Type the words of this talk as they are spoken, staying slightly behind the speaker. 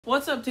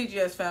What's up,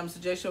 TGS fam? It's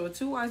the J Show with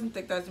two Y's and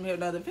thick thighs. I'm here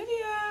with another video.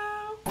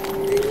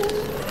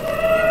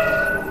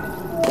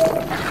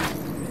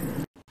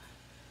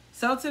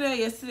 So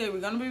yesterday, we're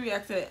gonna be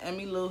reacting to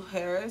Emmylou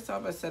Harris. I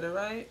hope I said it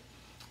right.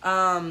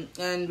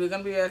 And we're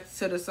gonna be reacting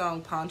to the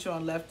song Pancho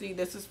and Lefty.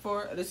 This is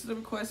a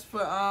request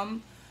for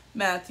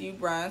Matthew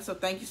Bryan. So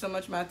thank you so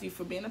much, Matthew,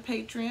 for being a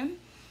Patreon.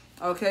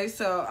 Okay,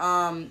 so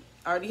I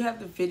already have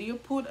the video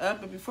pulled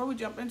up, but before we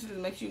jump into this,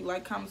 make sure you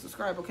like, comment,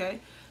 subscribe, okay?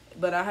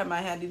 But I have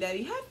my handy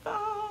dandy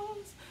headphones.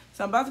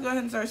 So I'm about to go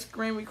ahead and start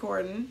screen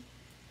recording.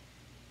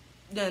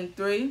 Then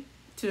 3,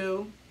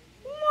 2,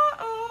 1.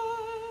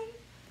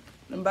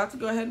 I'm about to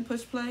go ahead and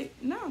push play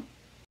now.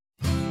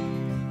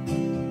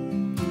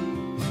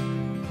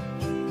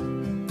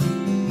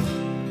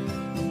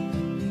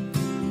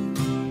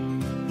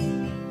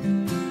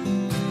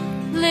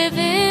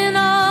 Living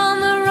on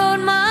the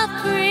road, my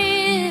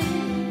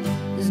friend,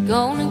 is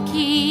gonna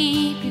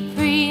keep you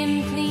free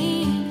and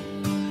clean.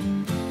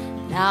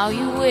 Now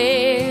you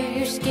wear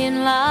your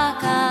skin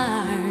like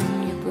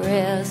iron, your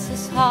breasts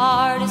as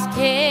hard as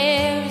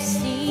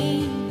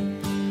kerosene.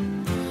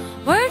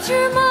 Weren't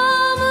your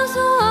mama's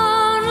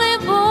only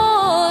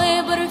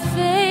boy, but her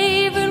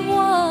favorite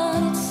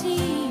one, it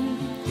seemed.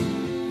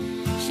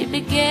 She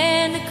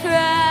began to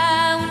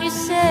cry when you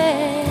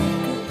said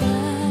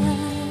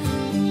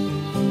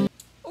goodbye.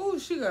 Oh,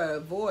 she got a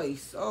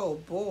voice. Oh,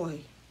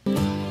 boy.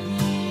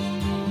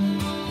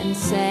 And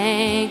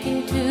sank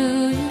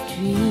into your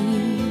dreams.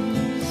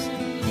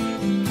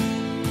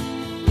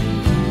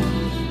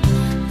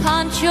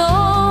 Pancho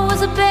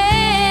was a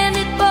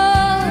bandit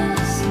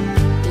boss.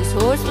 His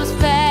horse was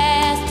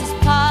fast as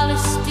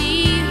polished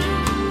steel.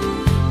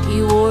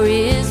 He wore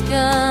his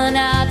gun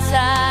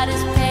outside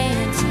his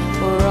pants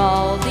for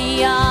all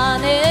the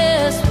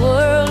honest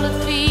world to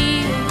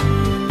feel.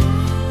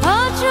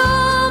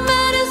 Pancho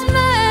met his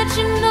match,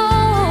 you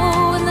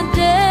know, in the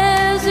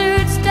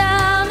deserts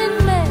down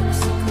in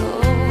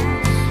Mexico,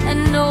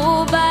 and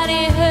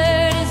nobody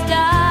heard his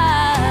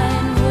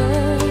dying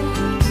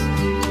words.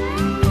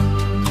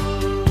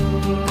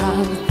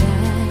 Oh, but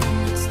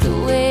that's the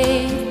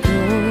way it goes.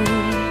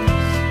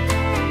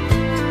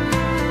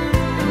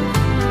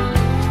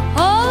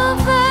 All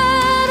the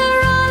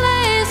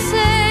federales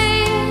say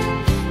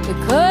they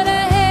could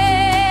have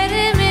had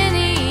him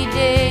any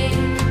day,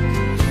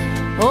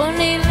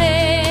 only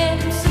let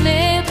him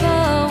slip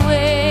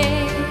away.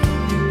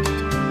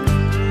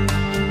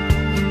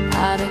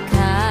 Out of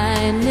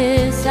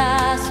kindness,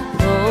 I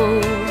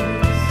suppose.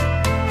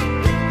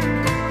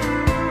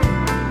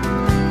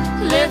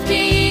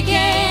 Lefty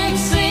can't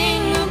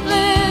sing the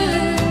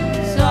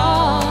blues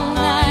all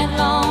night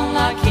long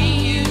like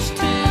he used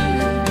to.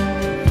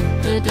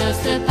 The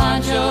dusty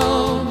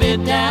Pancho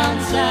bit down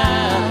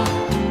south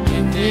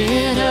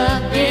ended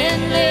up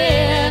in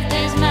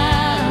Lefty's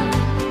mouth.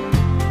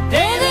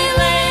 Then they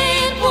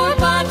laid poor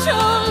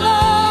Pancho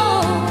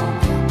low.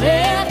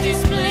 Lefty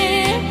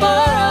split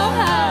for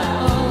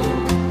Ohio,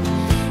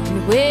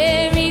 and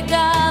where he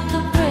got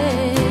the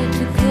bread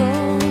to go,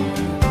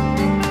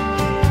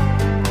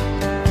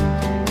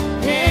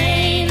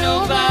 ain't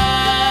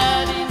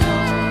nobody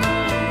know.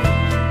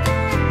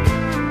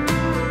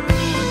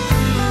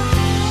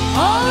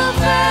 All the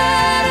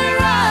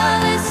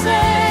federales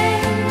say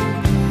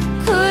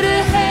could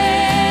have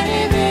had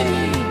him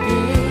any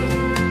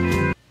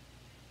day.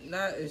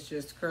 That is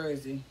just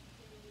crazy.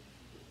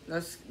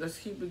 Let's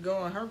keep it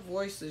going. Her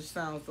voice just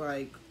sounds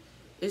like,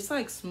 it's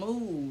like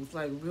smooth,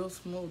 like real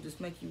smooth.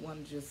 Just make you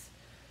want to just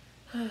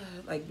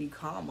like be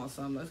calm or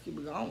something. Let's keep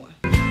it going.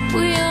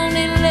 We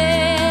only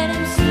let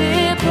him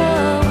slip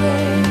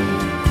away.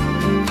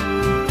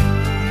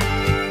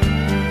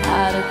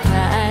 Out of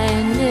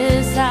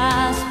kindness,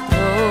 I suppose.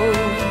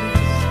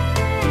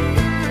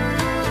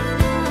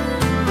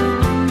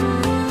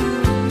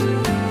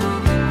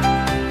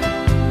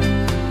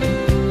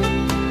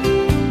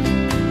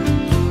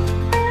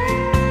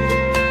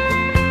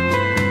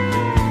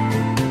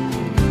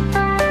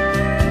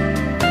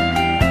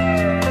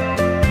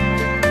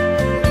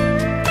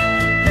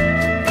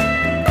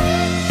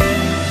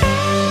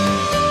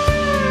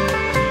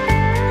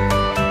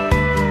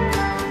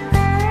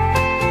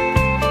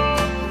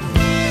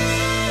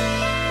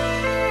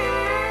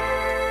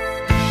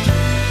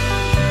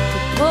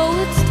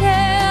 Poets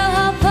tell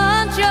how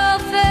Pancho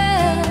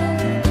fell.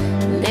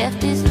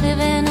 Lefty's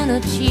living in a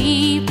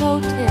cheap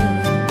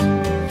hotel.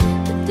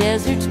 The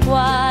desert's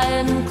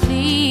quiet and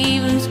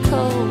Cleveland's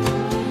cold,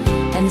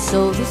 and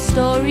so the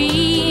story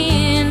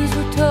ends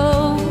were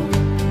told.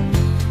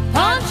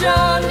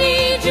 Pancho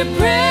needs your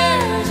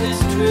prayers,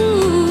 it's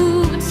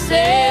true, but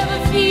save a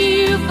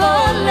few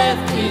for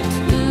Lefty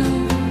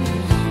too.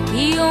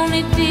 He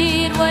only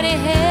did what he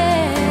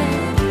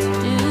had to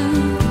do,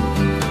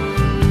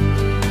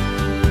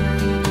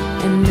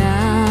 and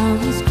now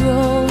he's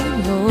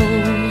growing old.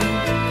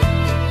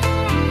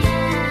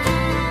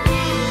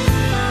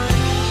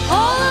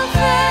 All the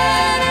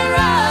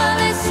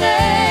federales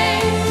say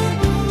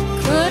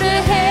could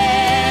have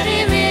had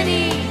him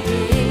any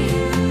day.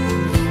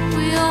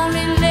 We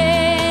only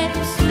let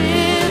him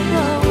slip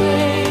away.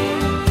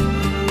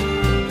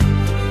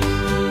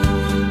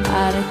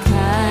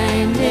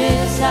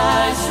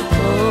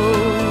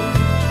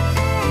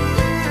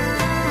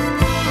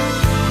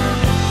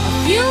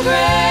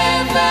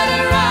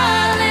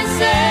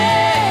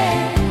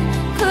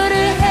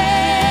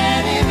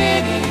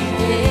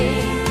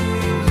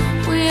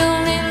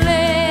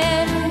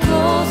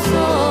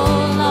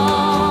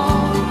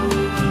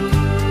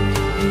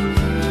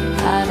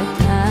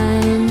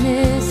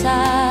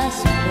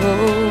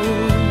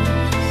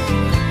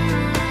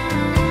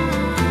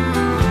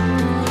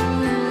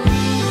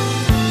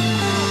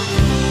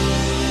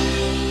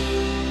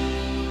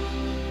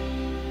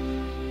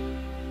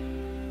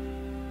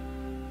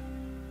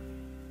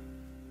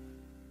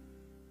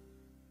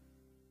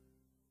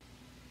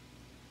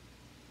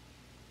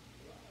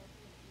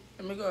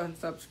 Let me go ahead and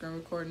stop the screen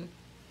recording.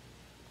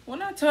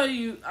 When I tell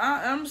you,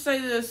 I'm gonna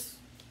say this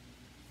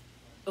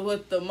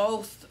with the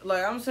most,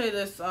 like, I'm gonna say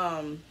this,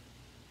 and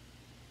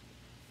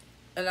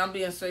I'm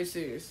being so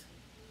serious.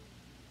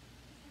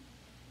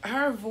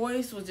 Her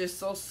voice was just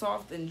so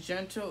soft and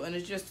gentle, and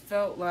it just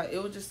felt like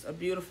it was just a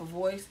beautiful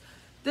voice.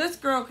 This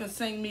girl can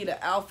sing me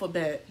the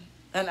alphabet,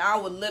 and I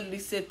would literally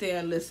sit there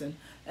and listen.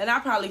 And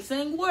I probably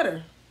sing with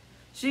her.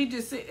 She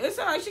just, it's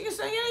like she can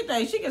sing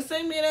anything. She can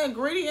sing me the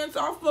ingredients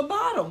off the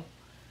bottle.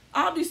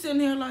 I'll be sitting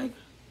here like,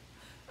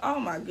 oh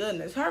my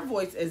goodness. Her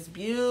voice is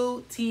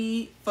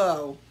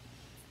beautiful.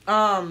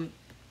 I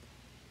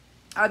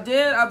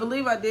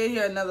believe I did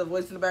hear another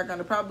voice in the background.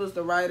 It probably was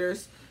the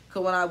writers.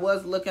 Because when I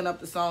was looking up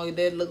the song, it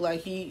did look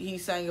like he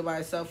sang it by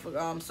himself.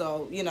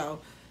 So, you know,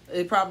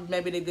 it probably,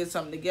 maybe they did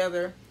something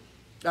together.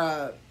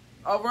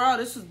 Overall,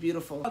 this was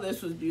beautiful.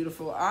 This was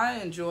beautiful. I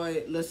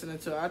enjoyed listening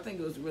to it. I think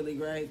it was really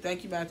great.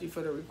 Thank you, Matthew,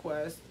 for the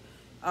request.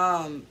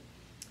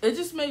 It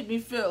just made me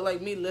feel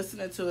like, me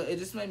listening to it, it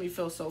just made me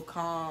feel so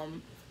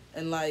calm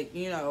and, like,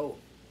 you know,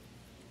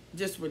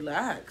 just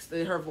relaxed.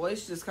 Her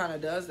voice just kind of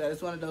does that.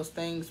 It's one of those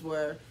things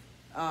where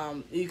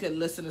you can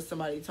listen to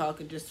somebody talk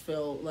and just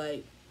feel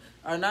like,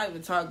 or not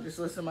even talk, just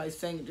listen to somebody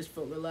sing and just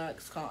feel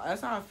relaxed, calm.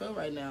 That's how I feel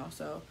right now.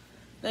 So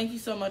thank you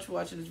so much for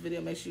watching this video.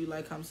 Make sure you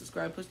like, comment,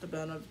 subscribe, push the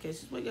bell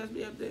notifications. We'll guys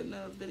be up there in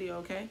another video,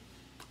 okay?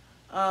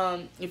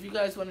 If you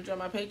guys want to join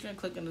my Patreon,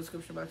 click in the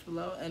description box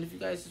below. And if you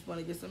guys just want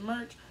to get some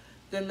merch,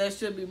 then there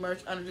should be merch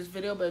under this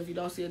video. But if you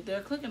don't see it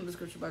there, click in the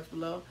description box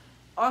below.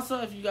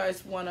 Also, if you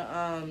guys want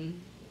to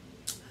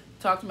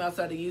talk to me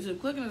outside of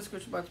YouTube, click in the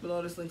description box below.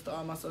 There's links to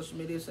all my social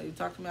media. So you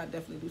talk to me, I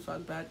definitely do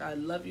talk back. I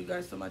love you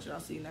guys so much, and I'll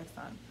see you next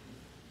time.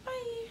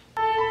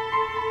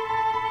 Bye.